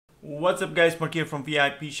What's up guys, Mark here from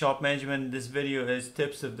VIP Shop Management. This video is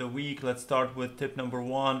tips of the week. Let's start with tip number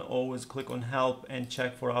one. Always click on help and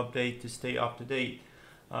check for update to stay up to date.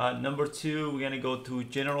 Number two, we're gonna go to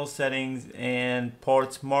general settings and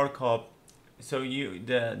parts markup. So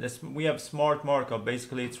we have smart markup.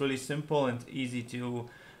 Basically it's really simple and easy to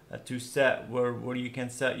set where you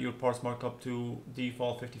can set your parts markup to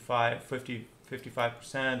default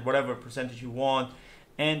 55%, whatever percentage you want,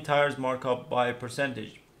 and tires markup by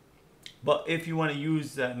percentage. But if you want to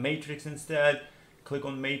use matrix instead, click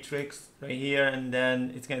on matrix right here, and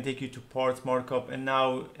then it's going to take you to parts markup. And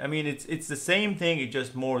now, I mean, it's the same thing, it's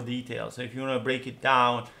just more detail. So if you want to break it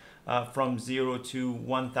down from $0 to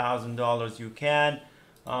 $1,000, you can.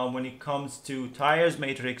 When it comes to tires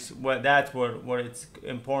matrix, that's where it's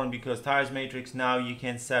important, because tires matrix, now you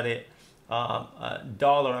can set it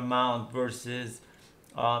dollar amount versus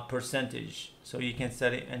percentage. So you can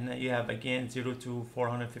set it, and you have again $0 to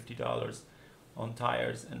 $450 on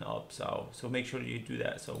tires and up. So make sure you do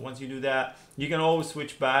that. So once you do that, you can always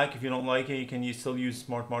switch back. If you don't like it, you can still use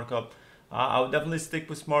smart markup. I would definitely stick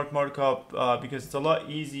with smart markup because it's a lot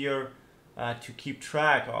easier to keep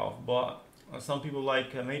track of. But some people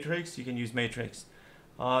like matrix. You can use matrix.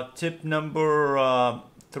 Tip number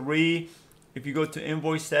three, if you go to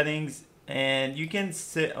invoice settings, and you can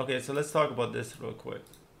set, okay, so let's talk about this real quick.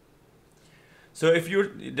 So if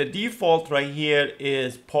the default right here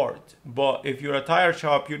is part, but if you're a tire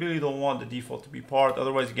shop, you really don't want the default to be part,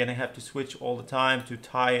 otherwise you're gonna have to switch all the time to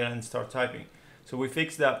tire and start typing. So we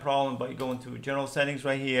fix that problem by going to general settings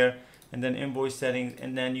right here, and then invoice settings,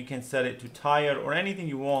 and then you can set it to tire or anything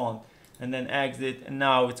you want, and then exit, and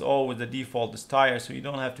now it's always the default is tire, so you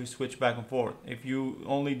don't have to switch back and forth. If you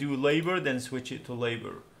only do labor, then switch it to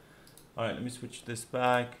labor. All right, let me switch this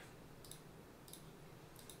back.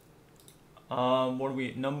 What are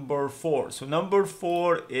we? Number four. So number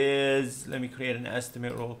four is, let me create an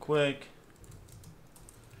estimate real quick.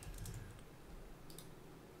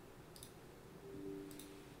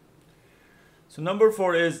 So number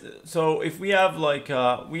four is, so if we have like,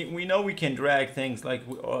 we know we can drag things like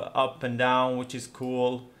up and down, which is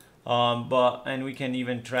cool. And we can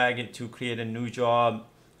even drag it to create a new job,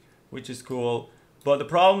 which is cool. But the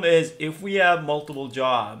problem is, if we have multiple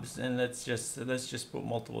jobs, and let's just put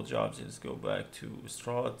multiple jobs. Let's go back to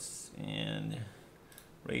struts and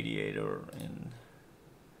radiator and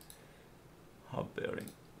hub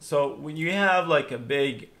bearing. So when you have like a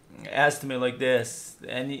big estimate like this,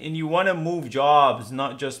 and you want to move jobs,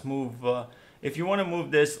 not just move. If you want to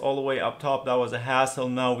move this all the way up top, that was a hassle.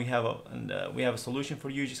 Now we have a solution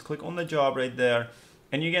for you. Just click on the job right there.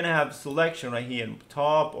 And you're gonna have selection right here,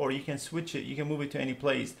 top, or you can switch it. You can move it to any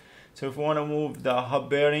place. So if you want to move the hub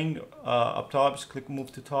bearing up top, just click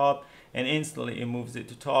move to top, and instantly it moves it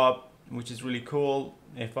to top, which is really cool.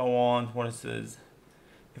 If I want, what it says,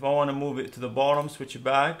 if I want to move it to the bottom, switch it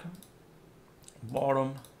back,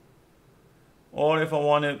 bottom. Or if I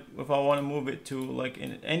want to move it to like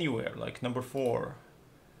anywhere, like number four,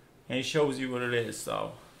 and it shows you what it is.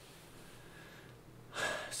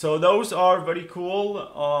 So those are very cool.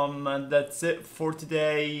 And that's it for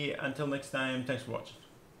today. Until next time, thanks for watching.